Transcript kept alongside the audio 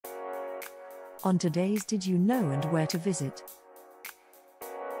On today's Did You Know and Where to Visit?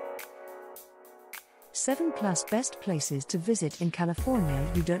 7+ best places to visit in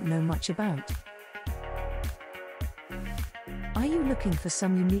California you don't know much about. Are you looking for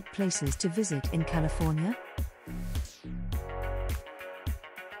some unique places to visit in California?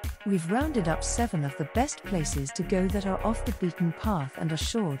 We've rounded up 7 of the best places to go that are off the beaten path and are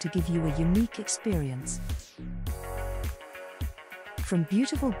sure to give you a unique experience. From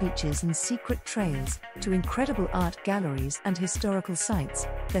beautiful beaches and secret trails, to incredible art galleries and historical sites,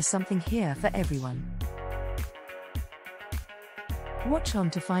 there's something here for everyone. Watch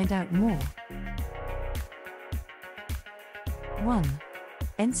on to find out more. 1.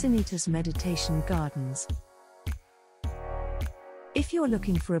 Encinitas Meditation Gardens. If you're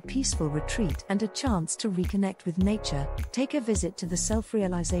looking for a peaceful retreat and a chance to reconnect with nature, take a visit to the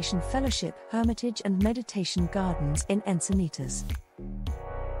Self-Realization Fellowship Hermitage and Meditation Gardens in Encinitas.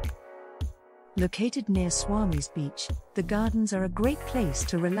 Located near Swami's Beach, the gardens are a great place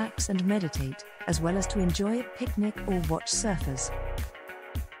to relax and meditate, as well as to enjoy a picnic or watch surfers.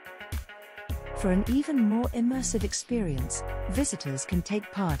 For an even more immersive experience, visitors can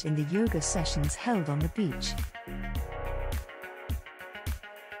take part in the yoga sessions held on the beach.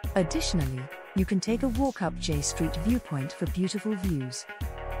 Additionally, you can take a walk up J Street viewpoint for beautiful views.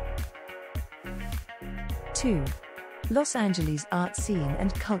 2. Los Angeles Art Scene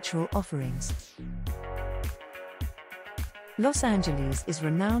and Cultural Offerings. Los Angeles is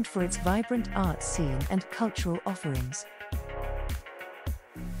renowned for its vibrant art scene and cultural offerings.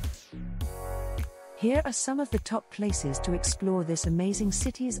 Here are some of the top places to explore this amazing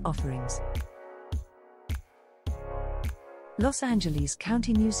city's offerings. Los Angeles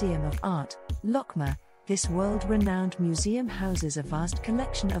County Museum of Art, LOCMA. This world-renowned museum houses a vast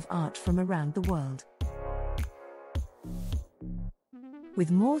collection of art from around the world. With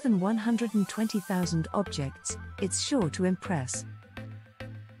more than 120,000 objects, it's sure to impress.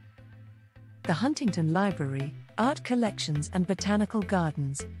 The Huntington Library, Art Collections and Botanical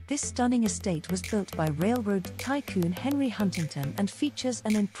Gardens. This stunning estate was built by railroad tycoon Henry Huntington and features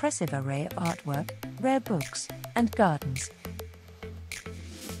an impressive array of artwork, rare books, and gardens.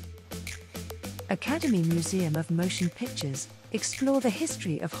 Academy Museum of Motion Pictures. Explore the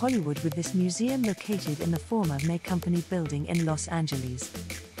history of Hollywood with this museum located in the former May Company building in Los Angeles.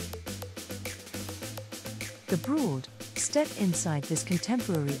 The Broad. Step inside this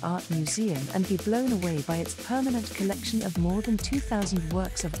contemporary art museum and be blown away by its permanent collection of more than 2,000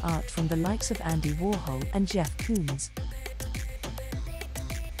 works of art from the likes of Andy Warhol and Jeff Koons.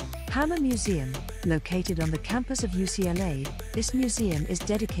 Hammer Museum. Located on the campus of UCLA, this museum is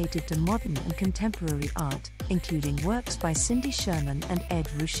dedicated to modern and contemporary art, including works by Cindy Sherman and Ed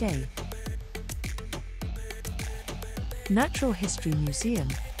Ruscha. Natural History Museum.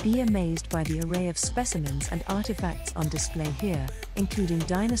 Be amazed by the array of specimens and artifacts on display here, including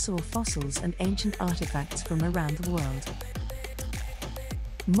dinosaur fossils and ancient artifacts from around the world.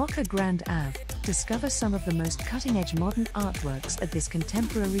 MoCA Grand Ave. Discover some of the most cutting-edge modern artworks at this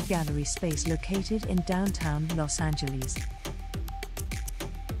contemporary gallery space located in downtown Los Angeles.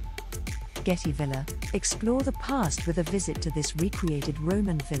 Getty Villa. Explore the past with a visit to this recreated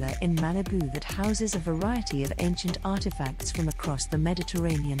Roman villa in Malibu that houses a variety of ancient artifacts from across the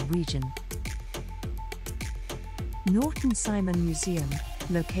Mediterranean region. Norton Simon Museum.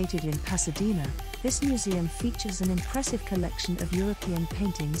 Located in Pasadena, this museum features an impressive collection of European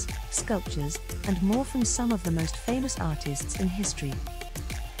paintings, sculptures, and more from some of the most famous artists in history.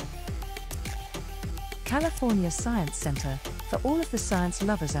 California Science Center. For all of the science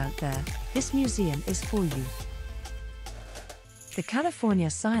lovers out there, this museum is for you. The California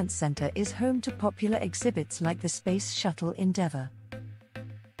Science Center is home to popular exhibits like the Space Shuttle Endeavour.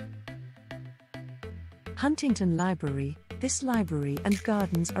 Huntington Library. This library and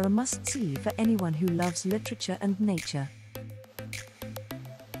gardens are a must-see for anyone who loves literature and nature.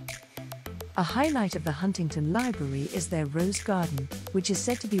 A highlight of the Huntington Library is their Rose Garden, which is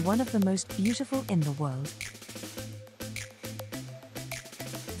said to be one of the most beautiful in the world.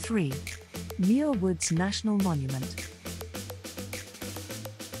 3. Muir Woods National Monument.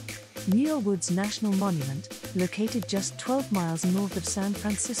 Muir Woods National Monument. Located just 12 miles north of San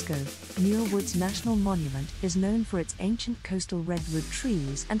Francisco, Muir Woods National Monument is known for its ancient coastal redwood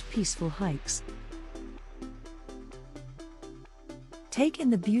trees and peaceful hikes. Take in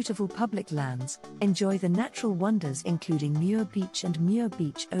the beautiful public lands, enjoy the natural wonders including Muir Beach and Muir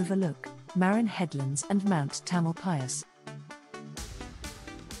Beach Overlook, Marin Headlands and Mount Tamalpais.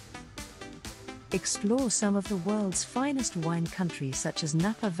 Explore some of the world's finest wine country such as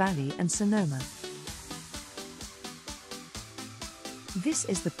Napa Valley and Sonoma. This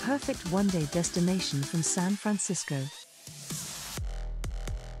is the perfect one-day destination from San Francisco.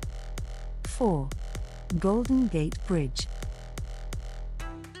 4. Golden Gate Bridge.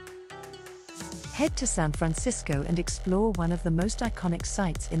 Head to San Francisco and explore one of the most iconic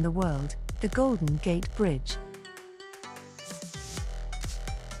sites in the world, the Golden Gate Bridge.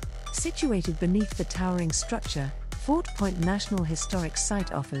 Situated beneath the towering structure, Fort Point National Historic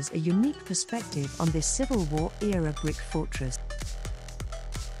Site offers a unique perspective on this Civil War-era brick fortress.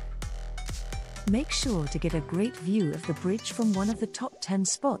 Make sure to get a great view of the bridge from one of the top 10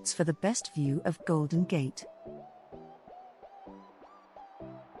 spots for the best view of Golden Gate.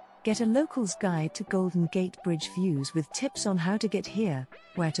 Get a local's guide to Golden Gate Bridge views with tips on how to get here,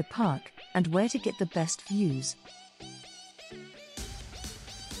 where to park, and where to get the best views.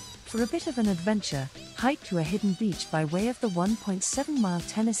 For a bit of an adventure, hike to a hidden beach by way of the 1.7-mile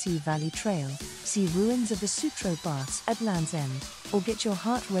Tennessee Valley Trail, see ruins of the Sutro Baths at Land's End, or get your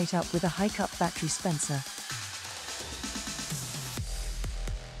heart rate up with a hike up Battery Spencer.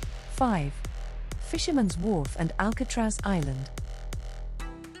 5. Fisherman's Wharf and Alcatraz Island.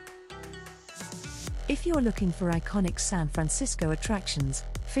 If you're looking for iconic San Francisco attractions,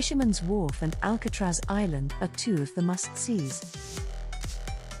 Fisherman's Wharf and Alcatraz Island are two of the must-sees.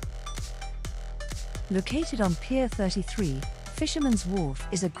 Located on Pier 33, Fisherman's Wharf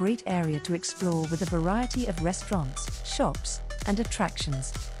is a great area to explore with a variety of restaurants, shops, and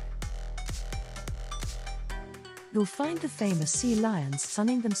attractions. You'll find the famous sea lions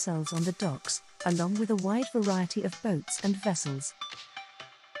sunning themselves on the docks, along with a wide variety of boats and vessels.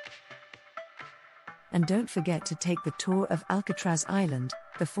 And don't forget to take the tour of Alcatraz Island,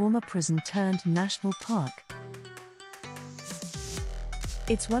 the former prison-turned-national park.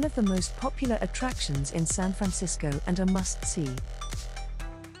 It's one of the most popular attractions in San Francisco and a must-see.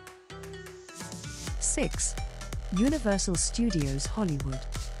 6. Universal Studios Hollywood.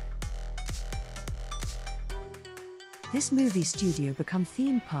 This movie studio become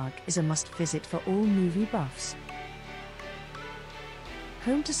theme park is a must-visit for all movie buffs.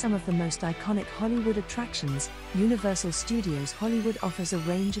 Home to some of the most iconic Hollywood attractions, Universal Studios Hollywood offers a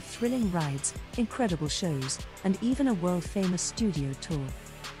range of thrilling rides, incredible shows, and even a world-famous studio tour.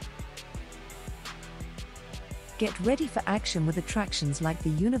 Get ready for action with attractions like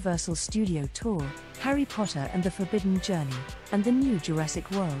the Universal Studio Tour, Harry Potter and the Forbidden Journey, and the new Jurassic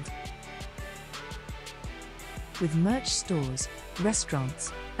World. With merch stores,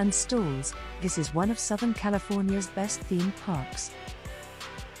 restaurants, and stalls, this is one of Southern California's best themed parks.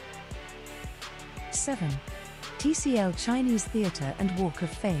 7. TCL Chinese Theatre and Walk of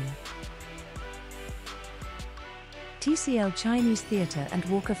Fame. TCL Chinese Theatre and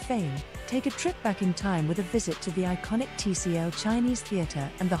Walk of Fame. Take a trip back in time with a visit to the iconic TCL Chinese Theatre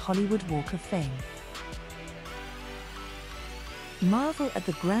and the Hollywood Walk of Fame. Marvel at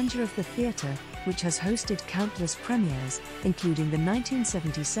the grandeur of the theatre, which has hosted countless premieres, including the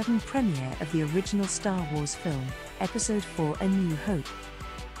 1977 premiere of the original Star Wars film, Episode IV: A New Hope.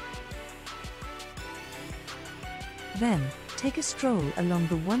 Then, take a stroll along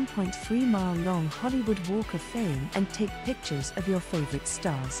the 1.3-mile-long Hollywood Walk of Fame and take pictures of your favorite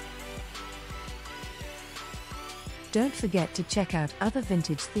stars. Don't forget to check out other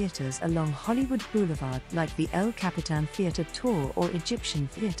vintage theaters along Hollywood Boulevard like the El Capitan Theatre Tour or Egyptian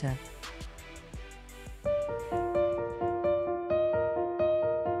Theatre.